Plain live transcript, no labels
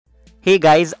Hey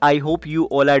guys, I hope you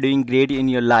all are doing great in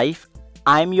your life.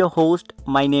 I'm your host.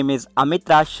 My name is Amit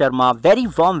Raj Sharma. Very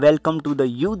warm welcome to the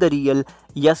You the Real.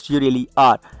 Yes, you really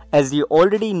are. As you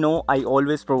already know, I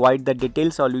always provide the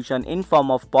detailed solution in form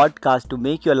of podcast to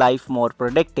make your life more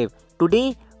productive.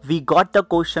 Today, we got the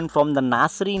question from the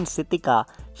Nasreen Sitika.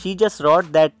 She just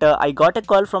wrote that I got a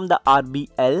call from the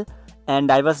RBL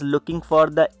and I was looking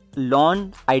for the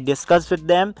loan. I discussed with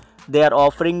them. They are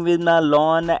offering with a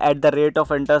loan at the rate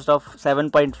of interest of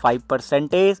 7.5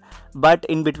 percentage, but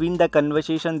in between the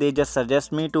conversation they just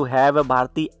suggest me to have a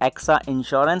Bharti AXA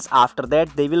insurance. After that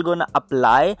they will gonna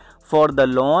apply for the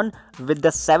loan with the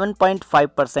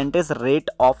 7.5 percentage rate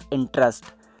of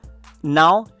interest.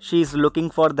 Now she is looking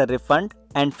for the refund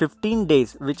and 15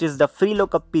 days, which is the free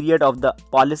lockup period of the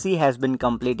policy, has been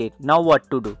completed. Now what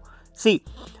to do? See,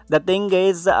 the thing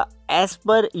is, as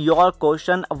per your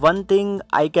question, one thing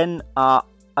I can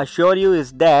assure you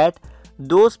is that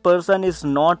those person is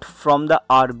not from the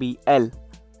RBL,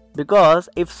 because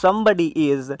if somebody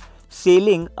is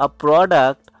selling a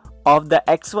product of the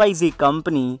XYZ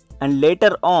company and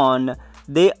later on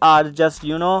they are just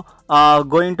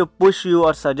going to push you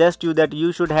or suggest you that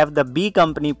you should have the B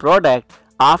company product,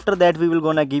 after that we will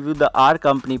gonna give you the R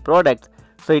company product.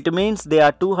 So it means they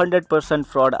are 200%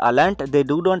 fraudulent. They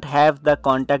do not have the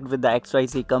contact with the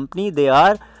XYZ company. They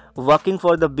are working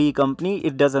for the B company.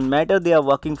 It doesn't matter they are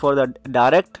working for the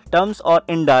direct terms or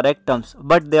indirect terms,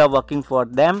 but they are working for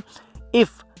them.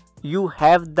 If you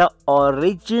have the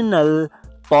original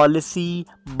policy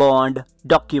bond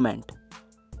document,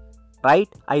 right?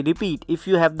 I repeat, if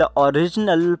you have the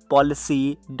original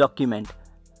policy document,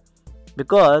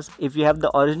 because if you have the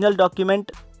original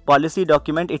document, policy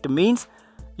document, it means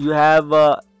you have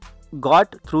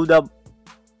got through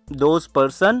those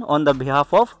person on the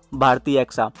behalf of Bharti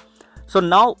AXA. So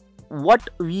now what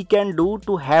we can do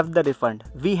to have the refund?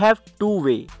 We have two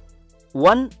way.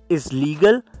 One is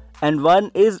legal and one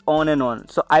is on and on.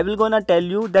 So I will gonna tell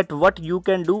you that what you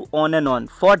can do on and on.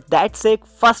 For that sake,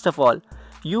 first of all,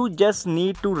 you just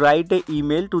need to write an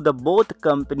email to the both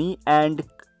company, and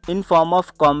in form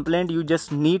of complaint you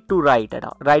just need to write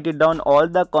it down all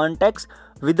the context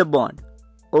with the bond.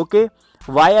 Okay,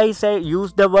 why I say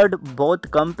use the word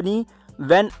both company?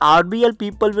 When RBL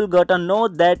people will get to know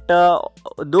that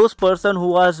those person who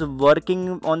was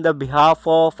working on the behalf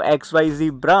of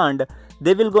XYZ brand,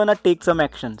 they will gonna take some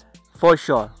actions for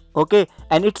sure. Okay,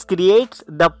 and it creates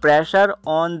the pressure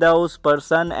on those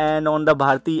person and on the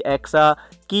Bharti AXA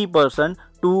key person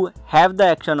to have the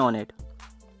action on it.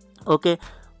 Okay,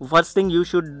 first thing you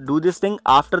should do this thing.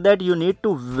 After that you need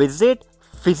to visit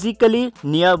physically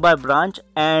nearby branch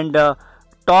and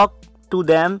talk to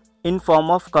them in form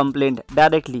of complaint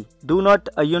directly. Do not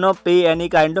pay any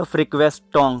kind of request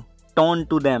tone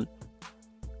to them.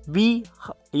 Be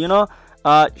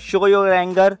show your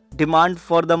anger, demand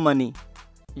for the money.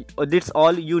 That's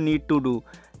all you need to do.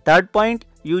 Third point,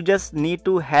 you just need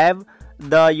to have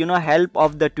the help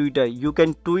of the Twitter. You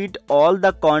can tweet all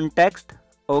the context,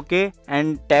 okay,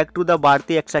 and tag to the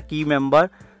Bharti AXA key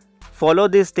member. Follow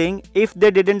this thing. If they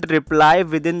didn't reply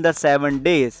within the 7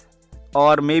 days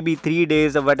or maybe 3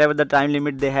 days or whatever the time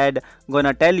limit they had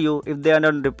gonna tell you, if they are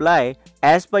not reply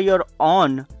as per your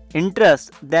own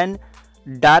interest, then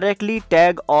directly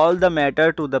tag all the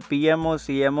matter to the PMO,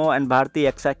 CMO and Bharti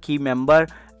AXA key member,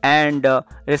 and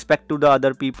respect to the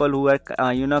other people who are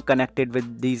connected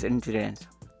with these incidents.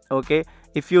 Okay,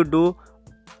 if you do,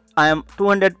 I am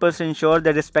 200% sure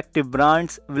the respective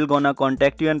brands will gonna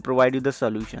contact you and provide you the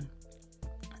solution.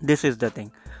 This is the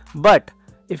thing. But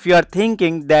if you are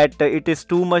thinking that it is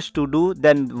too much to do,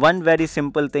 then one very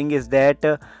simple thing is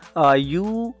that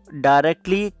you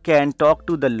directly can talk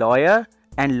to the lawyer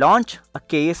and launch a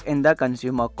case in the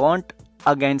consumer court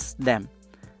against them.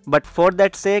 But for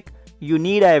that sake, you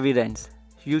need evidence.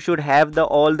 You should have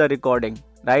all the recording,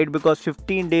 right? Because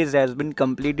 15 days has been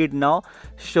completed now.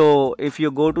 So if you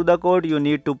go to the court, you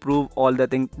need to prove all the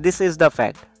things. This is the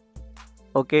fact.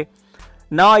 Okay.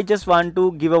 Now I just want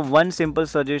to give one simple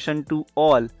suggestion to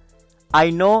all. I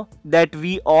know that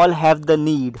we all have the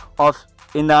need of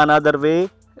in another way,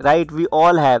 right? We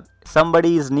all have.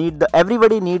 Everybody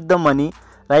need the money,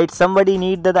 right? Somebody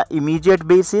need the immediate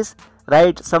basis,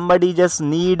 right? Somebody just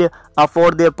need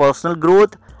for their personal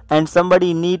growth, and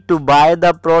somebody need to buy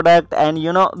the product and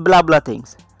blah blah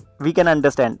things. We can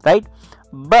understand, right?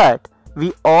 But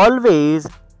we always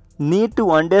need to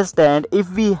understand, if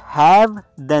we have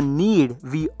the need,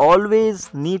 we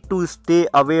always need to stay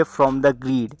away from the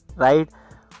greed, right?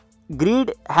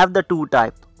 Greed have the two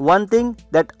type. One thing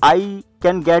that I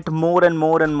can get more and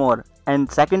more and more,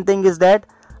 and second thing is that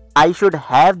I should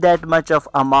have that much of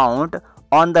amount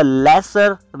on the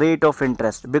lesser rate of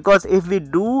interest, because if we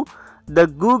do the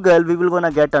Google, we will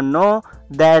gonna get to know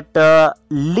that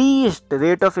least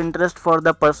rate of interest for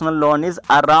the personal loan is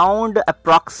around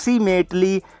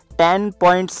approximately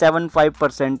 10.75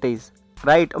 percentage,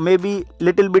 right? Or maybe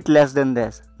little bit less than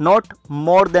this, not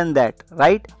more than that,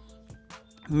 right?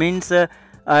 Means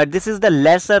this is the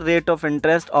lesser rate of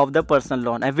interest of the personal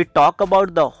loan. If we talk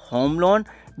about the home loan,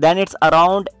 then it's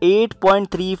around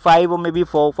 8.35 or maybe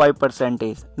 45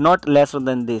 percentage, not lesser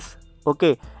than this.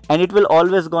 Okay, and it will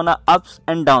always gonna ups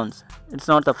and downs, it's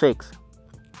not a fix.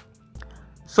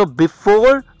 So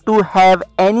before to have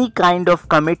any kind of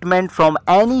commitment from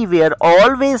anywhere,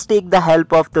 always take the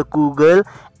help of the Google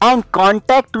and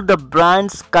contact to the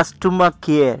brand's customer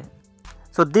care.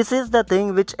 So this is the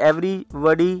thing which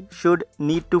everybody should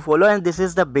need to follow, and this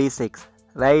is the basics,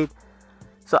 right?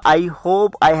 So I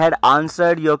hope I had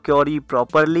answered your query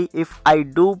properly. If I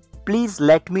do, please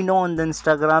let me know on the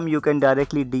Instagram. You can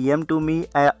directly DM to me,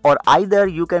 or either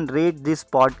you can rate this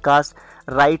podcast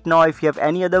right now. If you have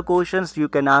any other questions, you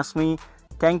can ask me.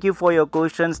 Thank you for your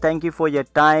questions. Thank you for your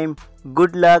time.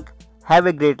 Good luck. Have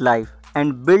a great life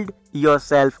and build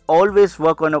yourself. Always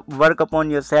work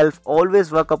upon yourself.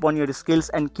 Always work upon your skills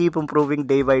and keep improving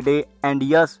day by day. And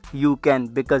yes, you can,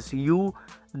 because you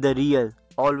the real.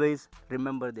 Always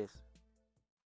remember this.